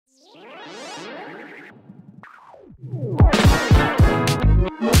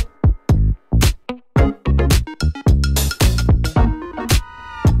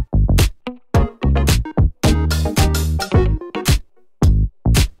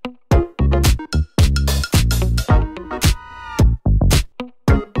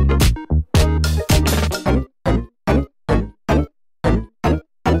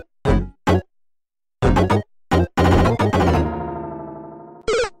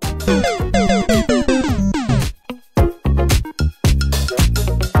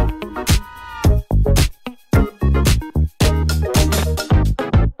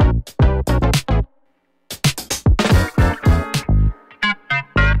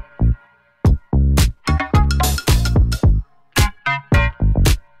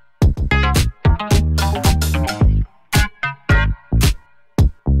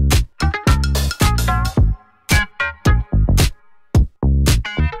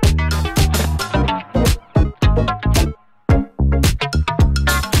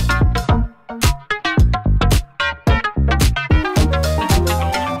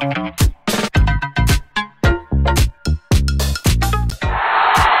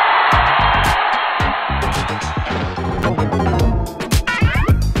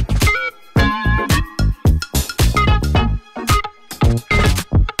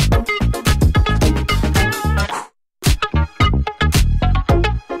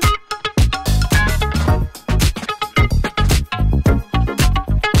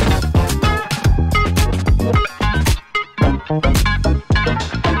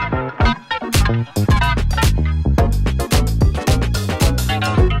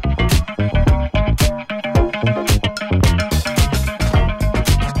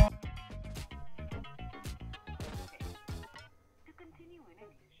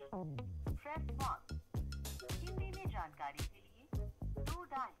Press 1 Hindi में जानकारी के लिए 2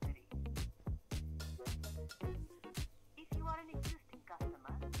 डायल करें। If you are an existing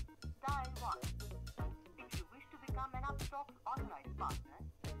customer, dial 1. If you wish to become an Upstox authorized partner,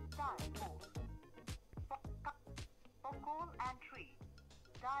 dial 4. For call and trade,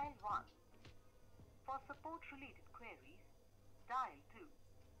 dial 1. For support related queries, dial 2.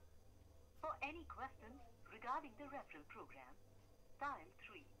 For any questions regarding the referral program, dial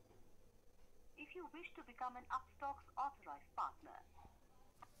 3. If you wish to become an Upstox authorized partner.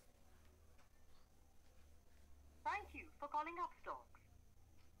 Thank you for calling Upstox.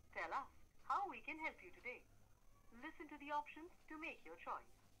 Tell us how we can help you today. Listen to the options to make your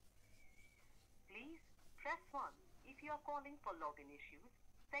choice. Please press 1 if you are calling for login issues,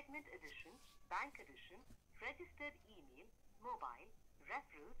 segment addition, bank addition, registered email, mobile,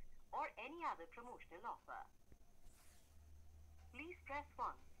 referrals, or any other promotional offer. Please press 1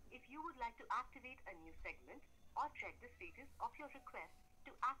 if you would like to activate a new segment or check the status of your request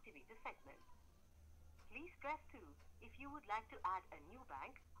to activate a segment. Please press 2 if you would like to add a new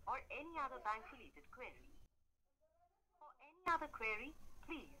bank or any other bank-related query. For any other query,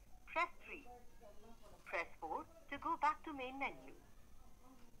 please press 3. Press 4 to go back to main menu.